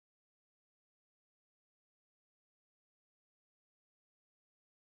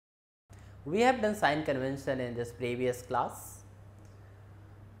We have done sign convention in this previous class.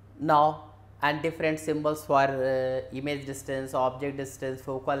 Now, and different symbols for image distance, object distance,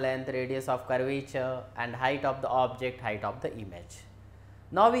 focal length, radius of curvature and height of the object, height of the image.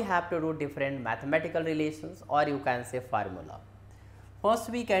 Now, we have to do different mathematical relations, or you can say formula. First,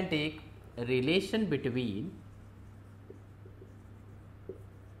 we can take a relation between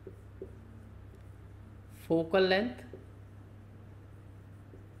focal length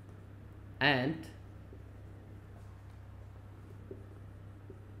and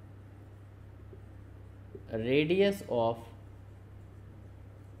radius of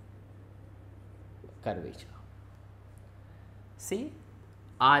curvature. See,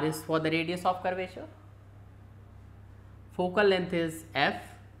 R is for the radius of curvature, focal length is f,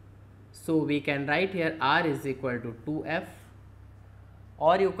 so we can write here R is equal to 2f,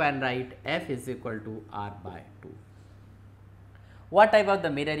 or you can write f is equal to R by 2. What type of the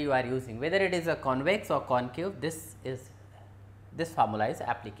mirror you are using, whether it is a convex or concave, this formula is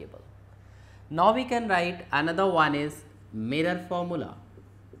applicable. Now, we can write another one is mirror formula.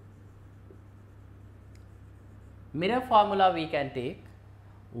 Mirror formula we can take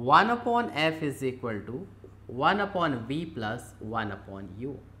 1 upon f is equal to 1 upon v plus 1 upon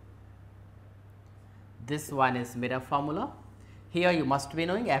u. This one is mirror formula. Here you must be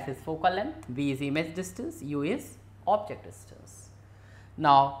knowing f is focal length, v is image distance, u is object distance.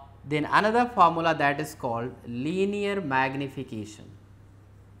 Now, then another formula that is called linear magnification.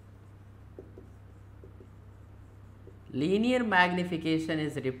 Linear magnification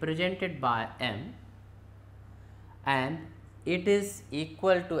is represented by m, and it is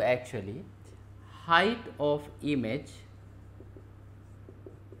equal to actually height of image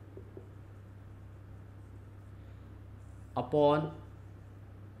upon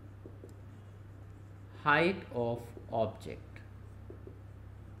height of object.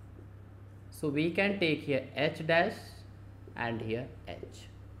 So, we can take here h dash and here h.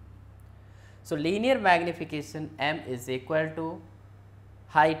 So, linear magnification m is equal to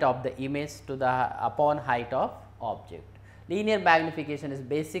height of the image to the upon height of object. Linear magnification is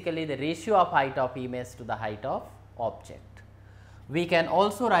basically the ratio of height of image to the height of object. We can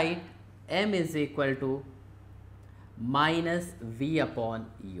also write m is equal to minus v upon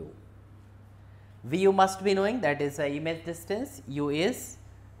u. V you must be knowing, that is a image distance, u is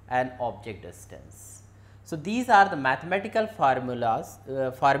an object distance. So, these are the mathematical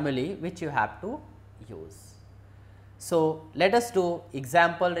formulae which you have to use. So, let us do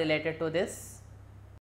example related to this.